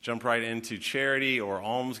jump right into charity or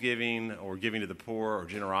almsgiving or giving to the poor or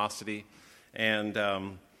generosity.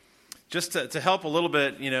 And just to help a little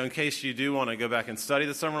bit, in case you do want to go back and study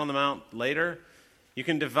the Sermon on the Mount later, you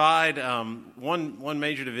can divide, one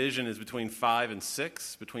major division is between 5 and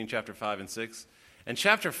 6, between chapter 5 and 6. And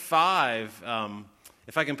chapter 5,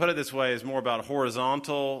 if I can put it this way, is more about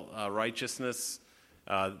horizontal righteousness,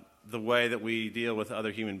 the way that we deal with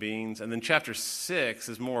other human beings. And then chapter 6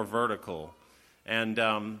 is more vertical. And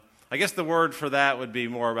I guess the word for that would be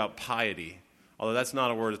more about piety, although that's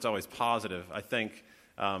not a word that's always positive. I think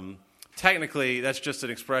technically that's just an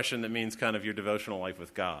expression that means kind of your devotional life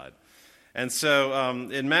with God. And so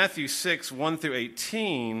in Matthew 6, 1 through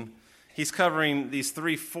 18, he's covering these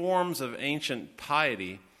 3 forms of ancient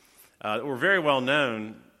piety that were very well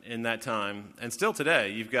known in that time, and still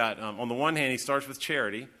today. You've got, on the one hand, he starts with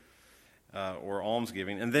charity, or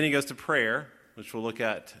almsgiving, and then he goes to prayer, which we'll look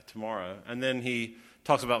at tomorrow, and then he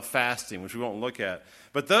talks about fasting, which we won't look at.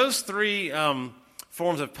 But those 3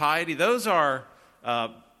 forms of piety, those are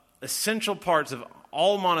essential parts of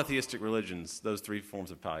all monotheistic religions, those 3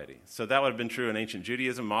 forms of piety. So that would have been true in ancient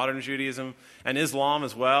Judaism, modern Judaism, and Islam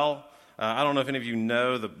as well. I don't know if any of you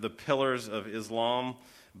know the pillars of Islam,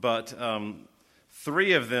 but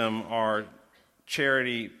 3 of them are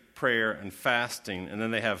charity, prayer, and fasting, and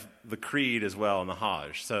then they have the creed as well and the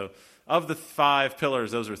Hajj. So of the 5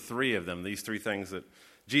 pillars, those are 3 of them, these 3 things that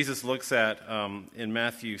Jesus looks at in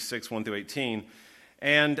Matthew 6, 1 through 18.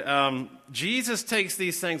 And Jesus takes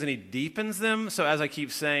these things and he deepens them. So as I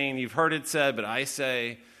keep saying, you've heard it said, but I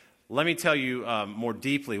say, let me tell you more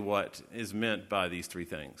deeply what is meant by these 3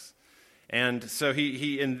 things. And so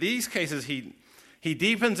he in these cases, he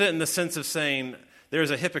deepens it in the sense of saying, there's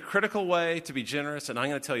a hypocritical way to be generous, and I'm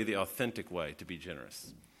going to tell you the authentic way to be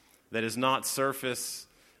generous. That is not surface.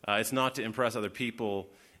 It's not to impress other people.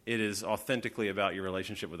 It is authentically about your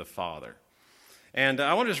relationship with the Father. And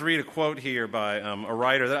I want to just read a quote here by a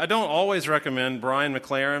writer that I don't always recommend, Brian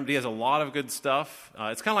McLaren. He has a lot of good stuff.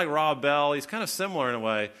 It's kind of like Rob Bell. He's kind of similar in a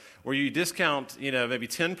way, where you discount, maybe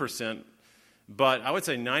 10%, but I would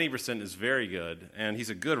say 90% is very good, and he's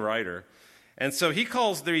a good writer. And so he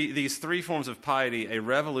calls these 3 forms of piety a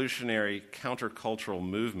revolutionary countercultural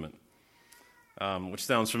movement, which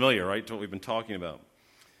sounds familiar, right, to what we've been talking about.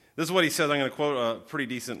 This is what he says. I'm going to quote a pretty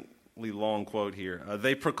decently long quote here.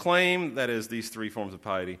 They proclaim, that is, these 3 forms of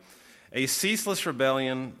piety, a ceaseless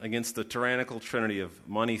rebellion against the tyrannical trinity of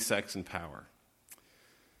money, sex, and power.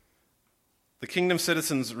 The kingdom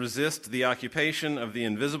citizens resist the occupation of the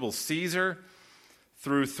invisible Caesar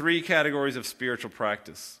through 3 categories of spiritual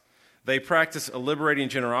practice. They practice a liberating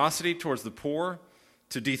generosity towards the poor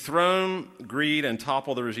to dethrone greed and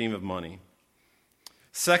topple the regime of money.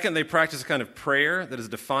 Second, they practice a kind of prayer that is a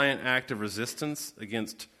defiant act of resistance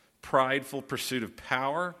against prideful pursuit of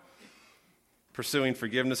power, pursuing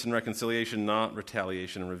forgiveness and reconciliation, not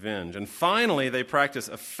retaliation and revenge. And finally, they practice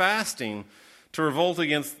a fasting to revolt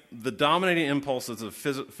against the dominating impulses of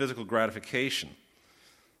physical gratification,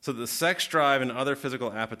 so that the sex drive and other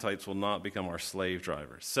physical appetites will not become our slave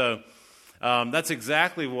drivers. So that's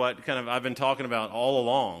exactly what kind of I've been talking about all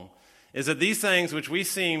along, is that these things which we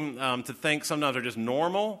seem to think sometimes are just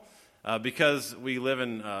normal because we live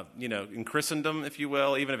in Christendom, if you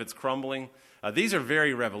will, even if it's crumbling, these are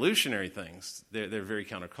very revolutionary things. They're very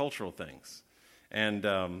countercultural things. And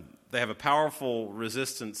they have a powerful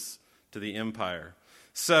resistance to the empire.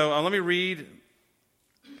 So let me read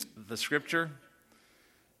the scripture.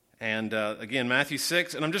 And again, Matthew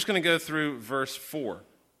 6, and I'm just going to go through verse 4.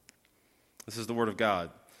 This is the word of God.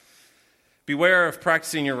 Beware of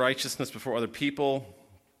practicing your righteousness before other people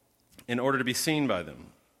in order to be seen by them.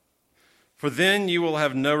 For then you will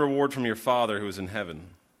have no reward from your Father who is in heaven.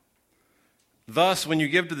 Thus, when you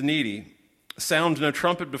give to the needy, sound no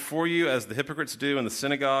trumpet before you as the hypocrites do in the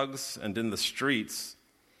synagogues and in the streets,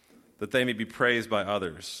 that they may be praised by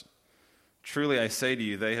others. Truly, I say to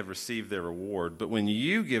you, they have received their reward. But when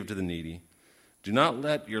you give to the needy, do not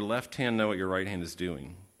let your left hand know what your right hand is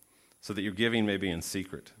doing, so that your giving may be in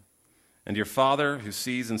secret. And your Father, who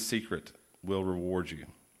sees in secret, will reward you.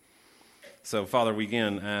 So, Father, we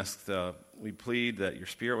again ask, we plead that your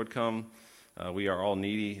Spirit would come. We are all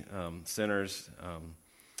needy sinners.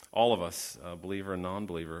 All of us, believer and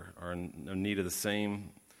non-believer, are in need of the same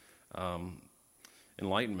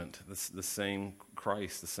enlightenment, the same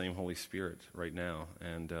Christ, the same Holy Spirit right now.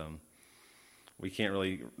 And we can't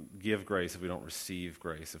really give grace if we don't receive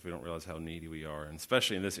grace, if we don't realize how needy we are. And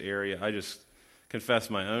especially in this area, I just confess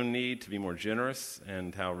my own need to be more generous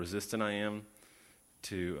and how resistant I am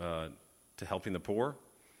to helping the poor.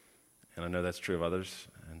 And I know that's true of others.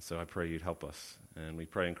 And so I pray you'd help us. And we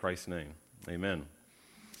pray in Christ's name. Amen.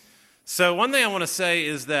 So one thing I want to say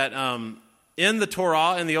is that in the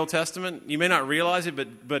Torah, in the Old Testament, you may not realize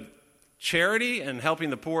it, but charity and helping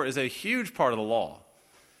the poor is a huge part of the law.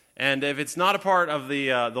 And if it's not a part of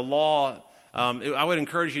the law, I would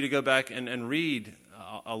encourage you to go back and read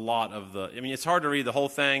a lot of it's hard to read the whole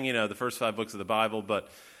thing, the first 5 books of the Bible, but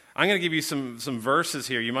I'm going to give you some verses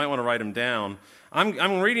here. You might want to write them down.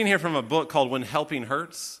 I'm reading here from a book called When Helping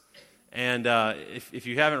Hurts. And if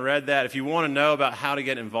you haven't read that, if you want to know about how to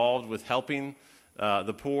get involved with helping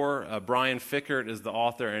the poor, Brian Fickert is the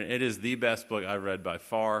author, and it is the best book I've read by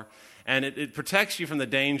far. And it protects you from the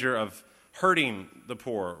danger of hurting the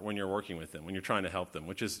poor when you're working with them, when you're trying to help them,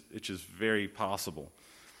 which is very possible.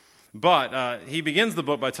 But he begins the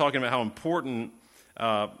book by talking about how important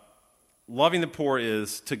loving the poor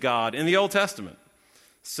is to God in the Old Testament.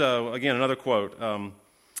 So, again, another quote.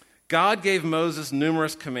 God gave Moses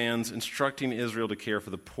numerous commands instructing Israel to care for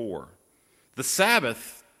the poor. The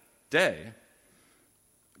Sabbath day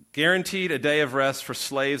guaranteed a day of rest for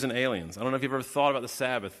slaves and aliens. I don't know if you've ever thought about the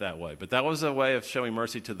Sabbath that way, but that was a way of showing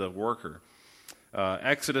mercy to the worker.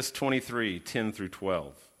 Exodus 23, 10 through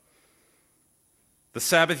 12. The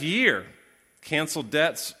Sabbath year canceled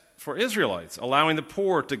debts for Israelites, allowing the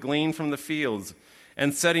poor to glean from the fields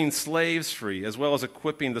and setting slaves free, as well as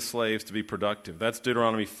equipping the slaves to be productive. That's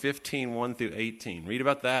Deuteronomy 15, 1 through 18. Read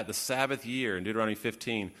about that, the Sabbath year in Deuteronomy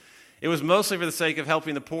 15. It was mostly for the sake of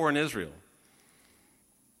helping the poor in Israel.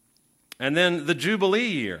 And then the Jubilee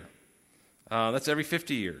year, that's every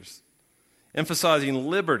 50 years, emphasizing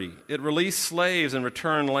liberty. It released slaves and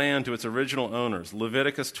returned land to its original owners,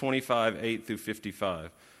 Leviticus 25, 8 through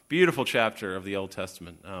 55. Beautiful chapter of the Old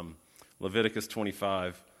Testament, Leviticus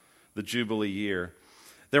 25, the Jubilee year.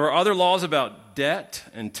 There were other laws about debt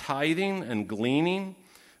and tithing and gleaning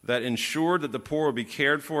that ensured that the poor would be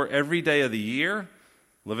cared for every day of the year.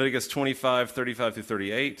 Leviticus 25, 35 through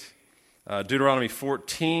 38. Deuteronomy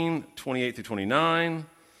 14, 28 through 29.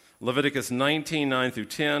 Leviticus 19, 9 through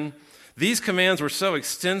 10. These commands were so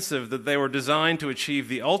extensive that they were designed to achieve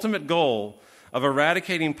the ultimate goal of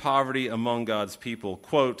eradicating poverty among God's people.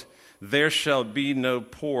 Quote, there shall be no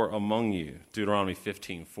poor among you, Deuteronomy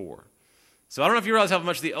 15, 4. So I don't know if you realize how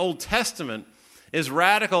much the Old Testament is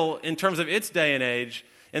radical in terms of its day and age.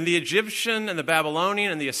 In the Egyptian and the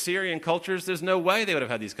Babylonian and the Assyrian cultures, there's no way they would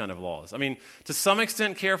have had these kind of laws. I mean, to some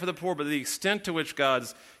extent care for the poor, but the extent to which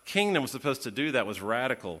God's kingdom was supposed to do that was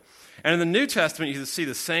radical. And in the New Testament, you see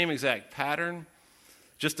the same exact pattern.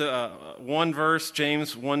 Just one verse,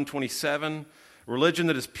 James 1:27. Religion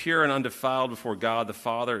that is pure and undefiled before God the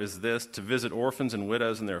Father is this, to visit orphans and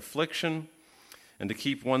widows in their affliction, and to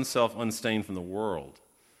keep oneself unstained from the world.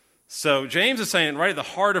 So James is saying right at the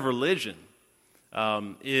heart of religion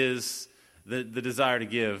is the desire to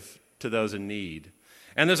give to those in need.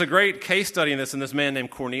 And there's a great case study in this man named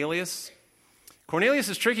Cornelius. Cornelius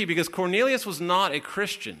is tricky because Cornelius was not a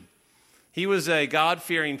Christian. He was a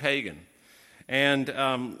God-fearing pagan. And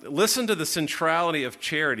listen to the centrality of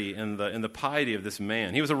charity and the piety of this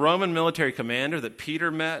man. He was a Roman military commander that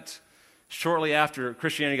Peter met shortly after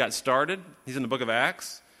Christianity got started. He's in the book of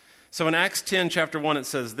Acts. So in Acts 10, chapter 1, it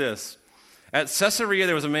says this. At Caesarea,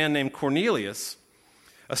 there was a man named Cornelius,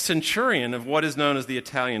 a centurion of what is known as the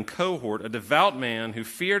Italian cohort, a devout man who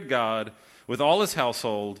feared God with all his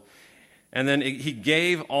household, and then he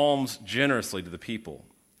gave alms generously to the people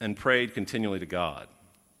and prayed continually to God.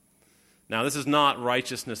 Now, this is not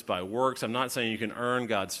righteousness by works. I'm not saying you can earn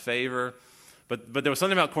God's favor. But there was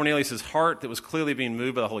something about Cornelius' heart that was clearly being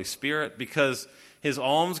moved by the Holy Spirit because his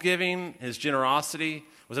almsgiving, his generosity,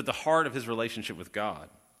 was at the heart of his relationship with God.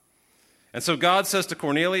 And so God says to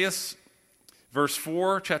Cornelius, verse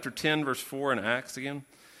 4, chapter 10, verse 4 in Acts again,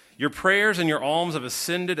 your prayers and your alms have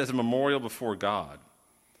ascended as a memorial before God.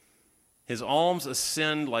 His alms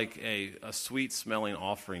ascend like a sweet-smelling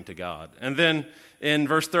offering to God. And then in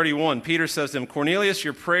verse 31, Peter says to him, Cornelius,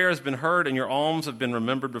 your prayer has been heard and your alms have been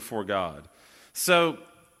remembered before God. So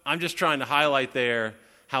I'm just trying to highlight there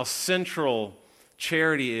how central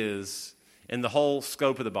charity is in the whole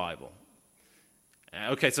scope of the Bible.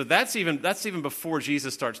 Okay, so that's even before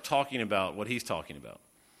Jesus starts talking about what he's talking about.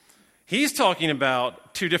 He's talking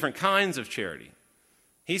about two different kinds of charity.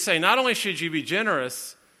 He's saying not only should you be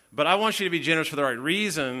generous, but I want you to be generous for the right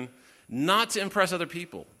reason, not to impress other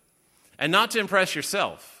people and not to impress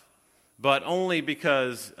yourself, but only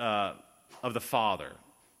because of the Father.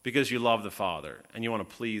 Because you love the Father and you want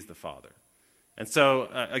to please the Father. And so,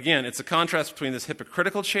 again, it's a contrast between this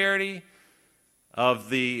hypocritical charity of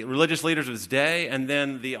the religious leaders of his day and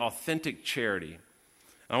then the authentic charity. And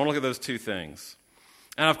I want to look at those two things.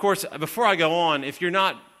 And, of course, before I go on, if you're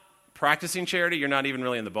not practicing charity, you're not even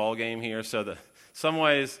really in the ball game here. So some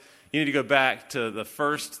ways you need to go back to the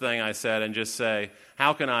first thing I said and just say,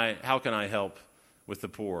 how can I help with the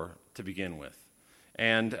poor to begin with?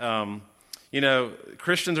 And,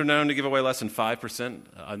 Christians are known to give away less than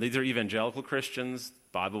 5%. These are evangelical Christians,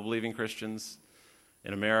 Bible-believing Christians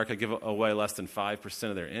in America give away less than 5%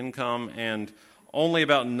 of their income, and only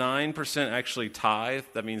about 9% actually tithe.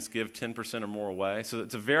 That means give 10% or more away. So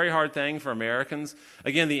it's a very hard thing for Americans.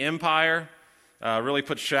 Again, the empire really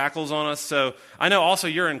puts shackles on us. So I know also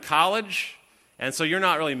you're in college, and so you're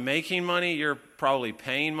not really making money. You're probably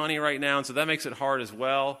paying money right now, and so that makes it hard as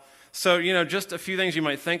well. So, just a few things you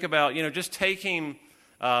might think about, just taking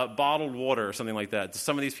bottled water or something like that to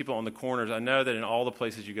some of these people on the corners. I know that in all the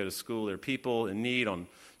places you go to school, there are people in need on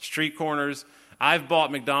street corners. I've bought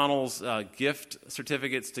McDonald's gift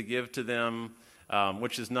certificates to give to them,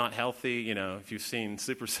 which is not healthy. If you've seen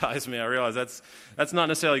Super Size Me, I realize that's not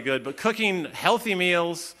necessarily good. But cooking healthy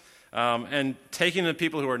meals and taking the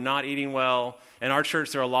people who are not eating well. In our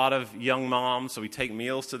church, there are a lot of young moms, so we take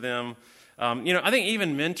meals to them. I think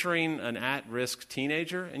even mentoring an at-risk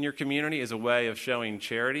teenager in your community is a way of showing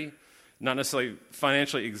charity. Not necessarily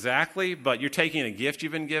financially exactly, but you're taking a gift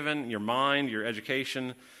you've been given, your mind, your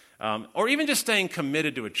education, or even just staying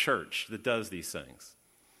committed to a church that does these things.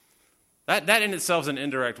 That in itself is an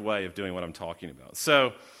indirect way of doing what I'm talking about.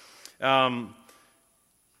 So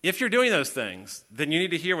if you're doing those things, then you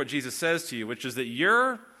need to hear what Jesus says to you, which is that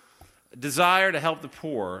your desire to help the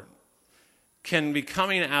poor can be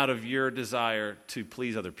coming out of your desire to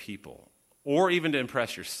please other people or even to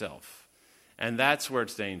impress yourself. And that's where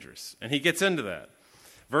it's dangerous. And he gets into that.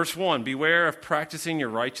 Verse 1, beware of practicing your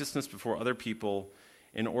righteousness before other people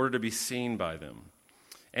in order to be seen by them.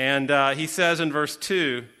 And he says in verse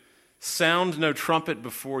 2, sound no trumpet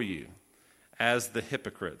before you as the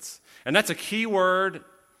hypocrites. And that's a key word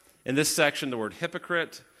in this section, the word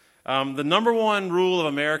hypocrite. The number one rule of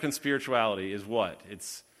American spirituality is what?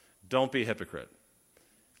 It's don't be a hypocrite.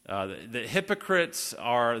 The hypocrites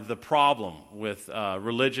are the problem with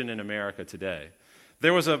religion in America today.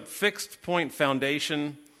 There was a Fixed Point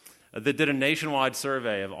Foundation that did a nationwide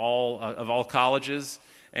survey of all colleges,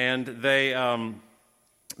 and they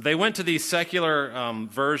went to these secular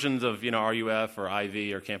versions of RUF or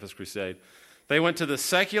IV or Campus Crusade. They went to the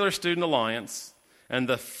Secular Student Alliance and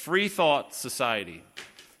the Free Thought Society,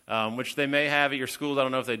 which they may have at your schools. I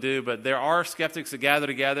don't know if they do, but there are skeptics that gather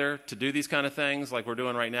together to do these kind of things like we're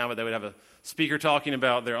doing right now, but they would have a speaker talking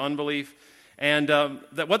about their unbelief. And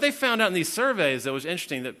that what they found out in these surveys that was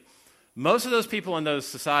interesting, that most of those people in those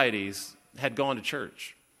societies had gone to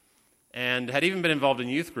church and had even been involved in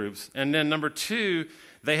youth groups. And then number two,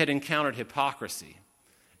 they had encountered hypocrisy.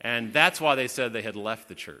 And that's why they said they had left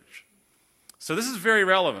the church. So this is very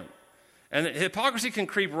relevant. And hypocrisy can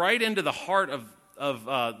creep right into the heart of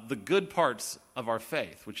the good parts of our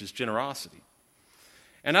faith, which is generosity.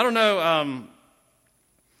 And I don't know,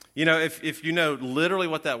 if you know literally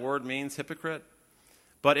what that word means, hypocrite,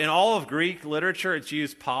 but in all of Greek literature, it's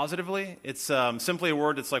used positively. It's simply a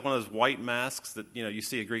word that's like one of those white masks that, you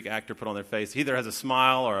see a Greek actor put on their face. He either has a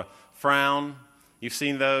smile or a frown. You've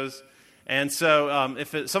seen those. And so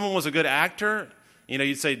if someone was a good actor,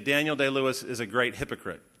 you'd say Daniel Day-Lewis is a great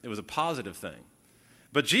hypocrite. It was a positive thing.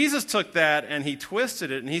 But Jesus took that and he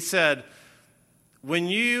twisted it and he said, when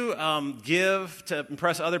you give to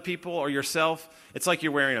impress other people or yourself, it's like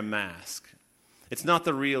you're wearing a mask. It's not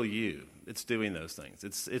the real you that's doing those things.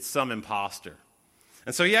 It's some imposter.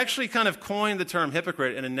 And so he actually kind of coined the term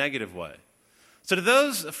hypocrite in a negative way. So to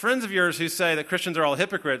those friends of yours who say that Christians are all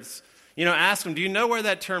hypocrites, ask them, do you know where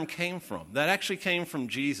that term came from? That actually came from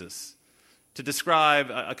Jesus to describe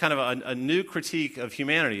a kind of a new critique of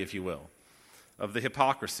humanity, if you will, of the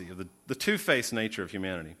hypocrisy, of the two-faced nature of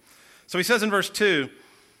humanity. So he says in verse 2,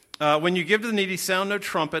 when you give to the needy, sound no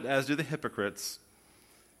trumpet, as do the hypocrites,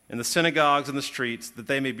 in the synagogues and the streets, that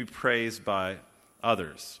they may be praised by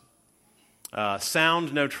others.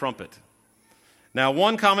 Sound no trumpet. Now,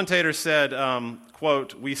 one commentator said,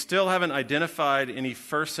 quote, we still haven't identified any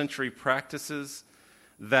first century practices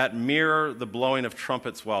that mirror the blowing of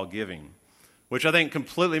trumpets while giving, which I think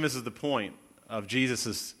completely misses the point of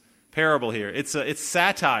Jesus' parable here. It's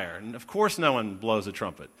satire, and of course no one blows a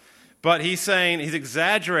trumpet. But he's saying, he's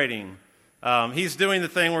exaggerating. He's doing the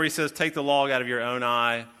thing where he says, take the log out of your own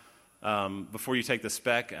eye before you take the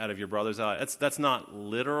speck out of your brother's eye. That's not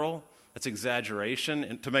literal. That's exaggeration.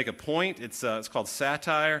 And to make a point, it's called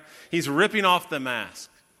satire. He's ripping off the mask.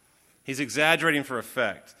 He's exaggerating for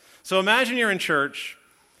effect. So imagine you're in church,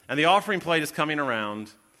 and the offering plate is coming around,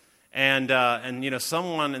 and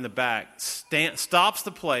someone in the back stops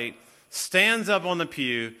the plate, stands up on the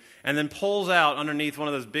pew, and then pulls out underneath one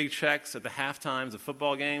of those big checks at the halftimes of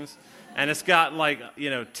football games, and it's got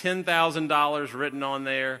 $10,000 written on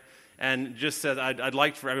there, and just says, I'd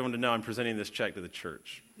like for everyone to know I'm presenting this check to the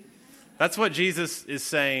church. That's what Jesus is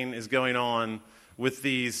saying is going on with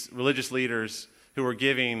these religious leaders who are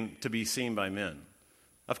giving to be seen by men.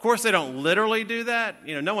 Of course, they don't literally do that.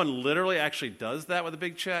 No one literally actually does that with a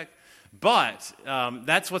big check. But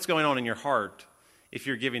that's what's going on in your heart if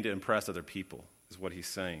you're giving to impress other people, is what he's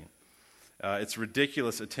saying. It's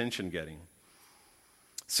ridiculous attention-getting.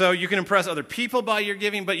 So you can impress other people by your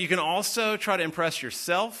giving, but you can also try to impress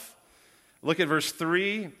yourself. Look at verse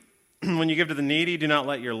 3. When you give to the needy, do not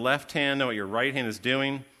let your left hand know what your right hand is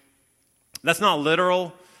doing. That's not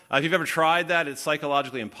literal. If you've ever tried that, it's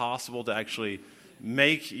psychologically impossible to actually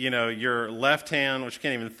make your left hand, which you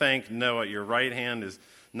can't even think, know what your right hand is,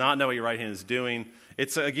 not know what your right hand is doing.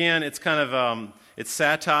 It's kind of it's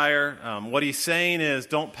satire. What he's saying is,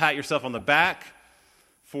 don't pat yourself on the back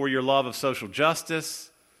for your love of social justice.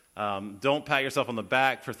 Don't pat yourself on the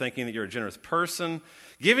back for thinking that you're a generous person.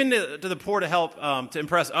 Giving to the poor to help to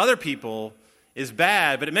impress other people is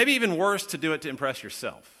bad, but it may be even worse to do it to impress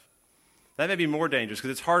yourself. That may be more dangerous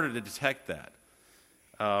because it's harder to detect that.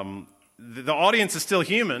 The audience is still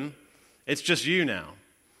human. It's just you now.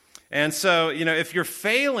 And so, if you're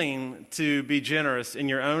failing to be generous in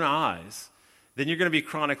your own eyes, then you're going to be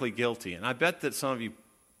chronically guilty. And I bet that some of you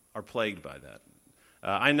are plagued by that.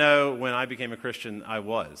 I know when I became a Christian, I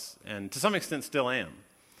was, and to some extent still am.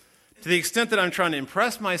 To the extent that I'm trying to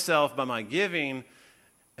impress myself by my giving,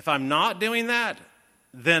 if I'm not doing that,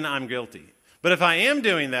 then I'm guilty. But if I am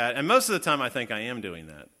doing that, and most of the time I think I am doing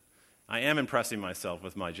that, I am impressing myself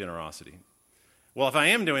with my generosity. Well, if I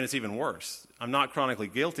am doing it, it's even worse. I'm not chronically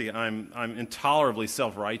guilty. I'm intolerably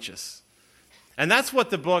self-righteous. And that's what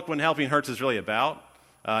the book When Helping Hurts is really about.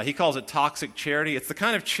 He calls it toxic charity. It's the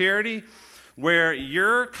kind of charity where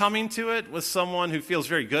you're coming to it with someone who feels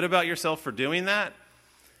very good about yourself for doing that.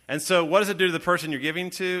 And so what does it do to the person you're giving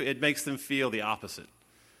to? It makes them feel the opposite.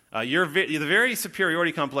 The very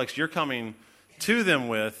superiority complex you're coming to them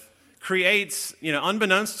with creates,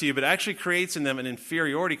 unbeknownst to you, but actually creates in them an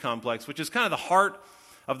inferiority complex, which is kind of the heart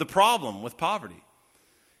of the problem with poverty.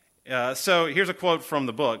 So here's a quote from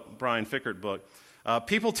the book, Brian Fikkert book.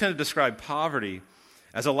 People tend to describe poverty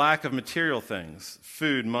as a lack of material things,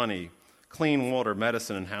 food, money, clean water,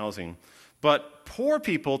 medicine, and housing. But poor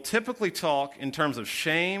people typically talk in terms of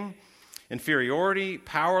shame, inferiority,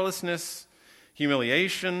 powerlessness,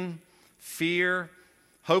 humiliation, fear,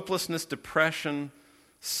 hopelessness, depression,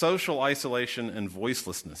 social isolation, and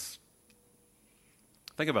voicelessness.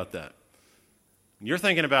 Think about that. You're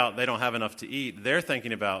thinking about they don't have enough to eat. They're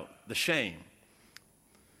thinking about the shame.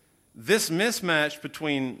 This mismatch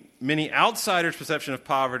between many outsiders' perception of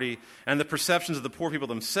poverty and the perceptions of the poor people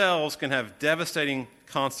themselves can have devastating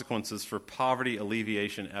consequences for poverty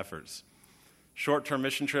alleviation efforts. Short-term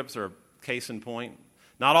mission trips are a case in point.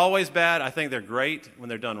 Not always bad. I think they're great when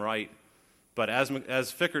they're done right. But as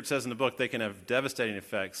Fikkert says in the book, they can have devastating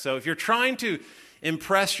effects. So if you're trying to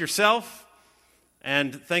impress yourself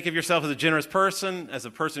and think of yourself as a generous person, as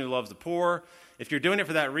a person who loves the poor, if you're doing it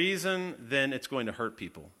for that reason, then it's going to hurt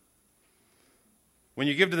people. When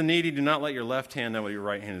you give to the needy, do not let your left hand know what your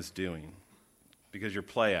right hand is doing, because you're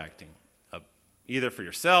play acting, either for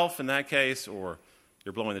yourself in that case, or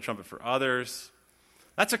you're blowing the trumpet for others.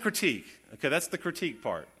 That's a critique. Okay, that's the critique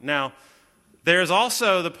part. Now, there's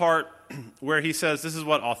also the part where he says this is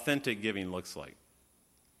what authentic giving looks like.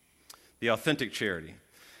 The authentic charity.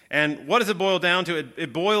 And what does it boil down to?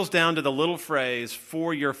 It boils down to the little phrase,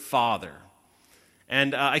 for your Father.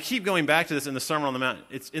 And I keep going back to this in the Sermon on the Mount.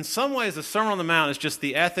 In some ways, the Sermon on the Mount is just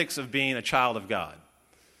the ethics of being a child of God.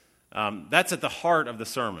 That's at the heart of the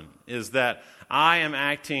sermon, is that I am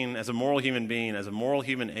acting as a moral human being, as a moral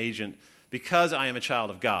human agent, because I am a child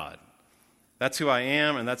of God. That's who I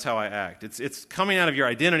am, and that's how I act. It's coming out of your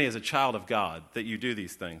identity as a child of God that you do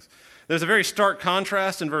these things. There's a very stark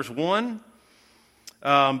contrast in verse 1.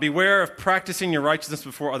 Beware of practicing your righteousness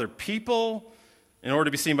before other people in order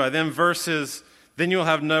to be seen by them, versus then you'll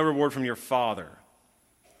have no reward from your Father.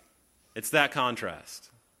 It's that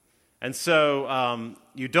contrast. And so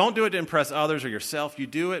you don't do it to impress others or yourself. You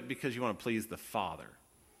do it because you want to please the Father,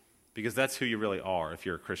 because that's who you really are if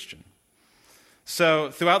you're a Christian. So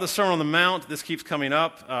throughout the Sermon on the Mount, this keeps coming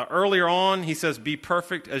up. Earlier on, he says, be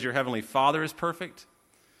perfect as your heavenly Father is perfect.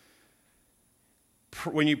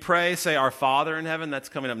 When you pray, say, Our Father in heaven. That's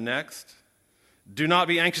coming up next. Do not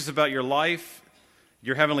be anxious about your life.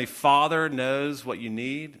 Your heavenly Father knows what you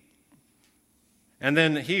need. And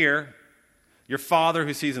then here, your Father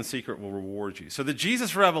who sees in secret will reward you. So the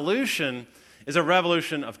Jesus revolution is a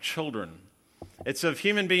revolution of children. It's of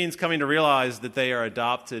human beings coming to realize that they are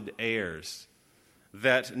adopted heirs,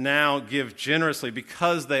 that now give generously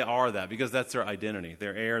because they are that, because that's their identity.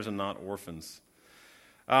 They're heirs and not orphans.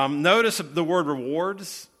 Notice the word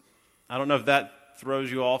rewards. I don't know if that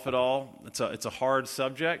throws you off at all. It's a hard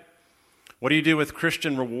subject. What do you do with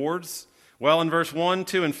Christian rewards? Well, in verse 1,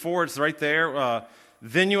 2, and 4, it's right there.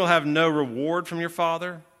 Then you will have no reward from your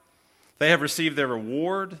Father. They have received their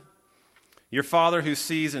reward. Your Father who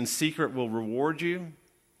sees in secret will reward you.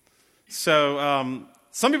 So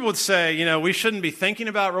some people would say, we shouldn't be thinking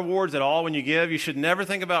about rewards at all when you give. You should never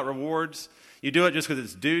think about rewards. You do it just because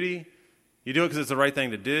it's duty. You do it because it's the right thing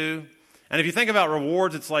to do. And if you think about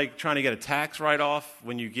rewards, it's like trying to get a tax write-off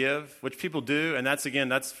when you give, which people do, and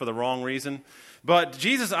that's for the wrong reason. But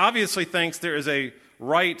Jesus obviously thinks there is a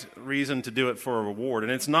right reason to do it for a reward,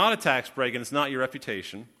 and it's not a tax break, and it's not your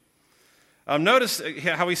reputation. Notice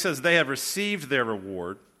how he says they have received their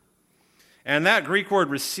reward. And that Greek word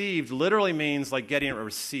received literally means like getting a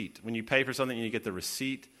receipt. When you pay for something, you get the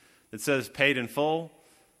receipt that says paid in full.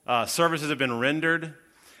 Services have been rendered.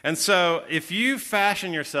 And so if you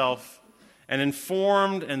fashion yourself an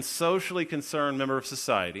informed and socially concerned member of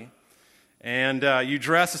society, and you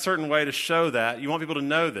dress a certain way to show that, you want people to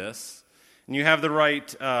know this, and you have the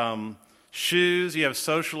right shoes, you have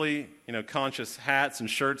socially conscious hats and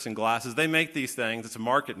shirts and glasses. They make these things. It's a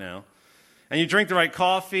market now. And you drink the right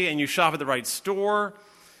coffee, and you shop at the right store,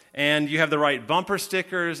 and you have the right bumper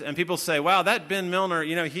stickers, and people say, wow, that Ben Milner,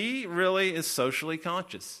 he really is socially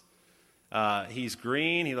conscious. He's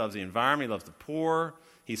green, he loves the environment, he loves the poor,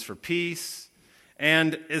 he's for peace.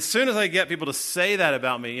 And as soon as I get people to say that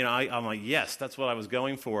about me, I'm like, yes, that's what I was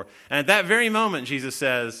going for. And at that very moment, Jesus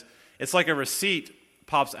says, it's like a receipt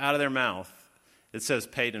pops out of their mouth. It says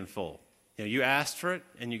paid in full. You asked for it,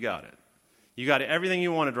 and you got it. You got everything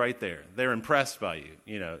you wanted right there. They're impressed by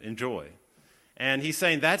you, enjoy. And he's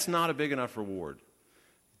saying that's not a big enough reward.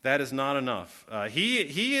 That is not enough.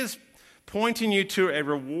 He is pointing you to a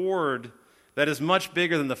reward that is much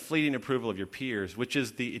bigger than the fleeting approval of your peers, which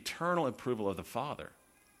is the eternal approval of the Father.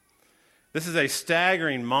 This is a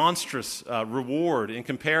staggering, monstrous reward in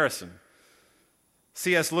comparison.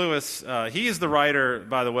 C.S. Lewis, he is the writer,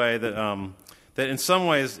 by the way, that in some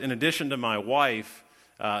ways, in addition to my wife,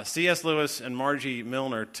 C.S. Lewis and Margie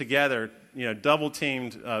Milner together,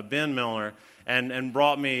 double-teamed Ben Milner and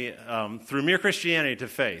brought me through Mere Christianity to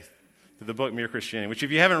faith, through the book Mere Christianity, which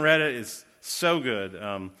if you haven't read it, is so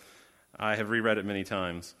good. I have reread it many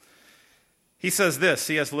times. He says this,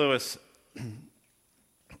 C.S. Lewis,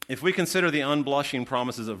 if we consider the unblushing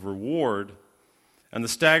promises of reward and the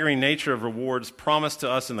staggering nature of rewards promised to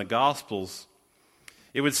us in the Gospels,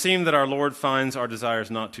 it would seem that our Lord finds our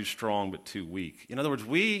desires not too strong but too weak. In other words,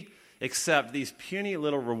 we accept these puny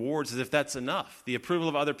little rewards as if that's enough. The approval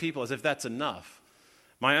of other people as if that's enough.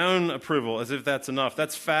 My own approval as if that's enough.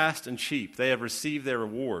 That's fast and cheap. They have received their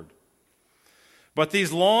reward. But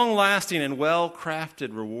these long-lasting and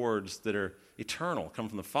well-crafted rewards that are eternal come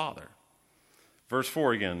from the Father. Verse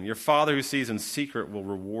 4 again, your Father who sees in secret will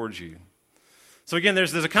reward you. So again,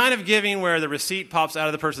 there's a kind of giving where the receipt pops out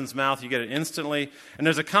of the person's mouth, you get it instantly. And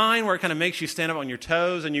there's a kind where it kind of makes you stand up on your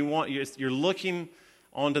toes and you're looking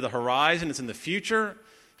onto the horizon. It's in the future.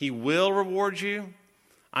 He will reward you.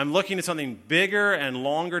 I'm looking at something bigger and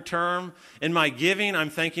longer term. In my giving, I'm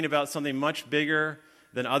thinking about something much bigger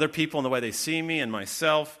than other people in the way they see me and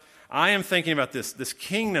myself. I am thinking about this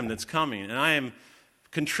kingdom that's coming, and I am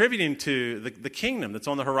contributing to the kingdom that's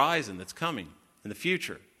on the horizon that's coming in the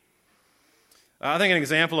future. I think an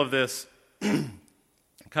example of this,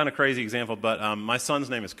 kind of crazy example, but my son's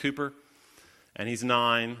name is Cooper, and he's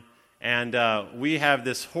 9, and we have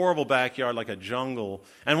this horrible backyard like a jungle.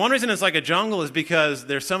 And one reason it's like a jungle is because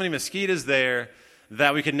there's so many mosquitoes there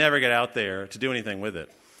that we could never get out there to do anything with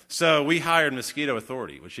it. So we hired Mosquito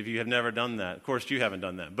Authority, which if you have never done that, of course you haven't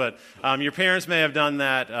done that, but your parents may have done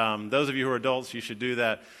that. Those of you who are adults, you should do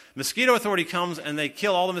that. Mosquito Authority comes and they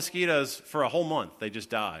kill all the mosquitoes for a whole month. They just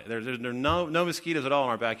die. There are no mosquitoes at all in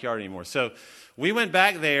our backyard anymore. So we went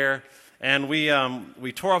back there and we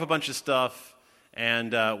tore off a bunch of stuff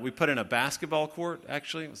and we put in a basketball court,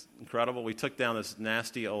 actually. It was incredible. We took down this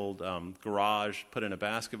nasty old garage, put in a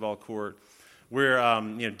basketball court.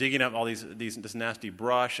 We're digging up all this nasty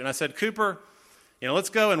brush. And I said, Cooper, let's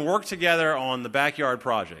go and work together on the backyard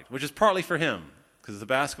project, which is partly for him, because the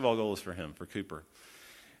basketball goal is for him, for Cooper.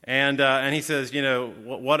 And he says,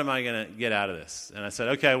 what am I going to get out of this? And I said,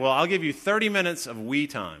 okay, well, I'll give you 30 minutes of Wii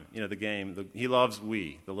time, the game. He loves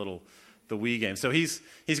Wii, the Wii game. So he's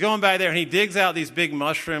going back there, and he digs out these big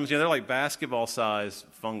mushrooms. They're like basketball-sized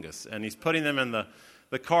fungus. And he's putting them in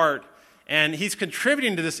the cart. And he's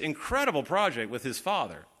contributing to this incredible project with his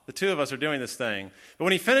father. The two of us are doing this thing. But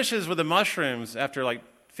when he finishes with the mushrooms after like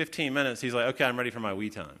 15 minutes, he's like, okay, I'm ready for my we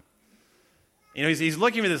time. You know, he's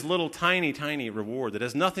looking for this little tiny, tiny reward that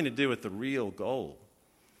has nothing to do with the real goal.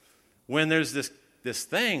 When there's this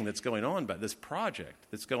thing that's going on, this project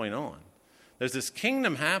that's going on, there's this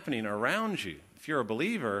kingdom happening around you, if you're a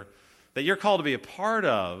believer, that you're called to be a part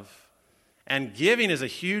of, and giving is a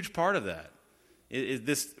huge part of that.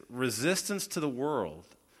 This resistance to the world,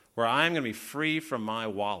 where I'm going to be free from my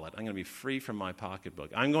wallet, I'm going to be free from my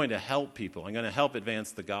pocketbook, I'm going to help people, I'm going to help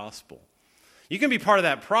advance the gospel. You can be part of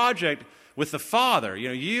that project with the Father, you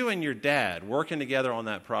know, you and your dad working together on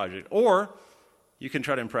that project, or you can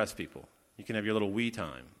try to impress people. You can have your little we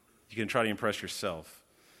time. You can try to impress yourself.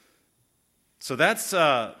 So that's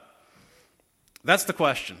the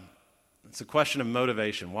question. It's a question of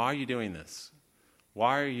motivation. Why are you doing this?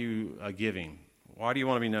 Why are you giving? Why do you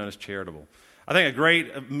want to be known as charitable? I think a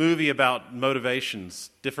great movie about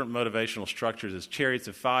motivations, different motivational structures, is Chariots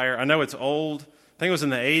of Fire. I know it's old. I think it was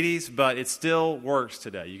in the 80s, but it still works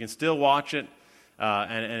today. You can still watch it,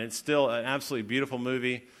 and it's still an absolutely beautiful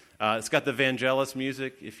movie. It's got the Vangelis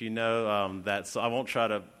music, if you know that. So I won't try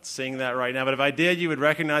to sing that right now, but if I did, you would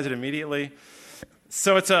recognize it immediately.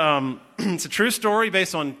 So it's a true story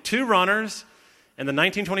based on two runners in the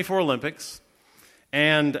 1924 Olympics,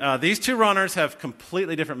 and these two runners have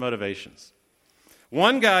completely different motivations.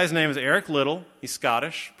 One guy's name is Eric Liddell. He's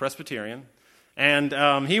Scottish, Presbyterian,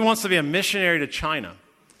 and he wants to be a missionary to China.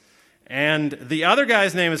 And the other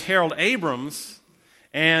guy's name is Harold Abrams,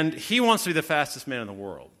 and he wants to be the fastest man in the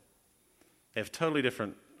world. They have totally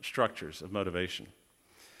different structures of motivation.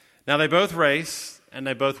 Now, they both race, and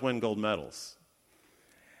they both win gold medals.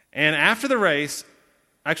 And after the race,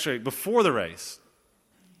 actually, before the race,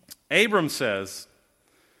 Abrams says,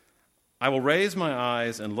 I will raise my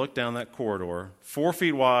eyes and look down that corridor, 4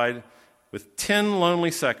 feet wide, with 10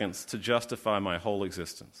 lonely seconds to justify my whole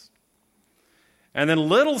existence. And then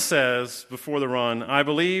Liddell says, before the run, I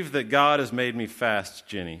believe that God has made me fast,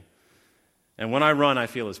 Jenny. And when I run, I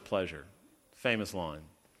feel his pleasure. Famous line.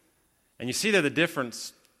 And you see there the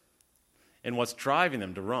difference in what's driving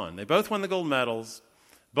them to run. They both won the gold medals,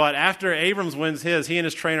 but after Abrams wins his, he and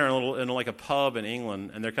his trainer are in like a pub in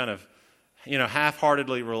England, and they're kind of, you know,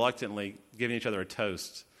 half-heartedly, reluctantly giving each other a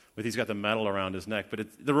toast with he's got the medal around his neck. But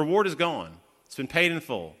the reward is gone. It's been paid in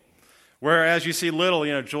full. Whereas you see Liddell,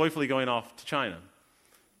 you know, joyfully going off to China.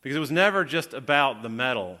 Because it was never just about the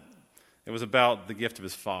medal. It was about the gift of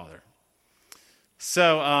his father.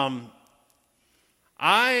 So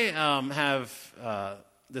I have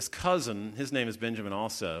this cousin. His name is Benjamin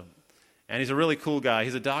also. And he's a really cool guy.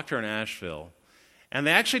 He's a doctor in Asheville. And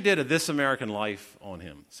they actually did a This American Life on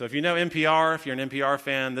him. So if you know NPR, if you're an NPR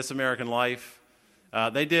fan, This American Life,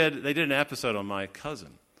 they did an episode on my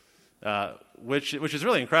cousin, which is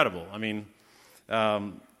really incredible. I mean,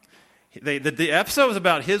 the episode was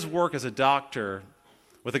about his work as a doctor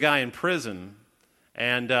with a guy in prison,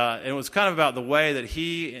 and it was kind of about the way that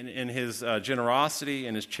he, in his generosity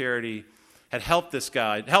and his charity, had helped this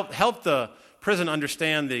guy, helped the prison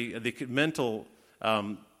understand the mental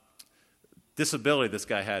disability this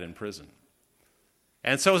guy had in prison.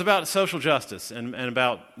 And so it was about social justice and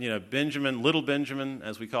about, you know, Benjamin, little Benjamin,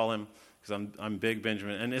 as we call him, because I'm big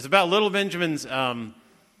Benjamin. And it's about little Benjamin's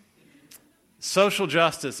social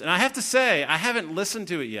justice. And I have to say, I haven't listened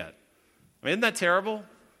to it yet. I mean, isn't that terrible?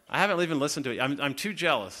 I haven't even listened to it. I'm too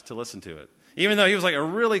jealous to listen to it, even though he was like a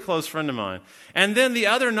really close friend of mine. And then the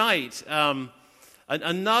other night,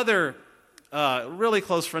 another really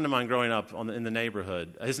close friend of mine growing up in the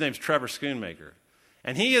neighborhood, his name's Trevor Schoonmaker.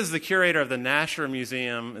 And he is the curator of the Nasher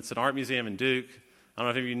Museum. It's an art museum in Duke. I don't know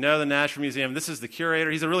if any of you know the Nasher Museum. This is the curator.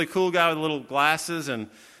 He's a really cool guy with little glasses. And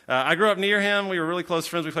I grew up near him. We were really close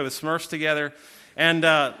friends. We played with Smurfs together. And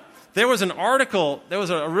there was an article, there was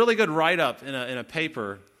a really good write-up in a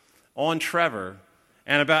paper on Trevor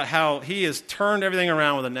and about how he has turned everything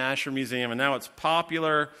around with the Nasher Museum. And now it's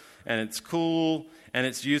popular and it's cool and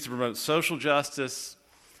it's used to promote social justice.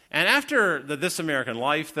 And after the This American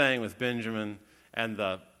Life thing with Benjamin and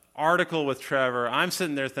the article with Trevor, I'm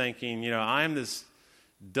sitting there thinking, you know, I'm this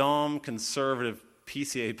dumb, conservative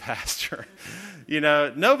PCA pastor. You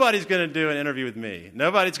know, nobody's going to do an interview with me.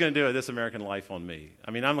 Nobody's going to do a This American Life on me.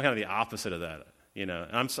 I mean, I'm kind of the opposite of that, you know.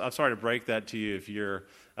 And I'm sorry to break that to you if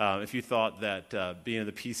you thought that being in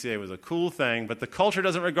the PCA was a cool thing, but the culture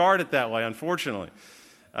doesn't regard it that way, unfortunately.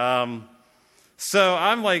 So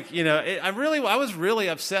I'm like, you know, I was really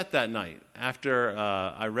upset that night after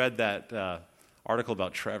I read that article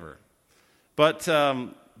about Trevor. But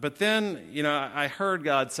then, you know, I heard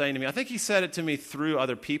God saying to me, I think he said it to me through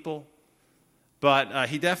other people, But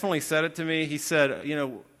he definitely said it to me. He said,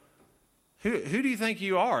 who do you think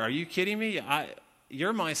you are? Are you kidding me?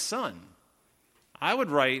 You're my son. I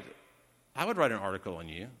would write an article on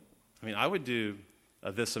you. I mean, I would do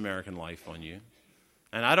a This American Life on you.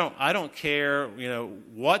 And I don't care,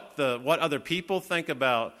 what other people think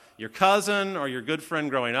about your cousin or your good friend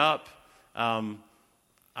growing up.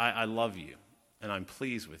 I love you, and I'm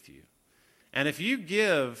pleased with you. And if you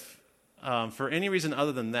give for any reason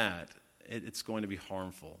other than that, it's going to be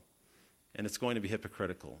harmful, and it's going to be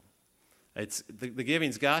hypocritical. The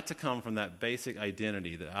giving's got to come from that basic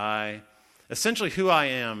identity that essentially who I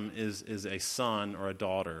am is a son or a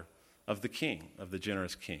daughter of the King, of the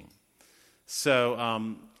generous King.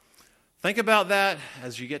 So think about that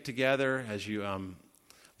as you get together, as you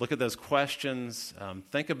look at those questions.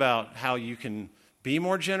 Think about how you can be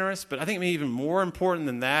more generous, but I think maybe even more important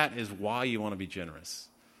than that is why you want to be generous,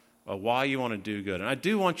 or why you want to do good. And I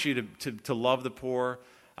do want you to love the poor.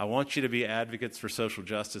 I want you to be advocates for social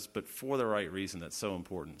justice, but for the right reason. That's so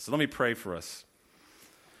important. So let me pray for us.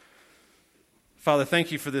 Father,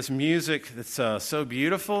 thank you for this music that's so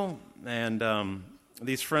beautiful, and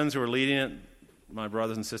these friends who are leading it, my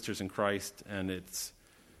brothers and sisters in Christ, and it's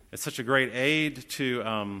such a great aid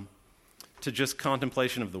to just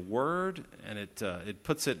contemplation of the Word, and it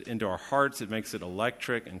puts it into our hearts. It makes it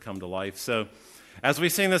electric and come to life. So as we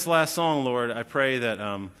sing this last song, Lord, I pray that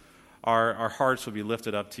our hearts would be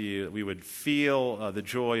lifted up to you, that we would feel the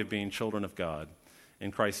joy of being children of God. In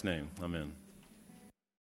Christ's name, amen.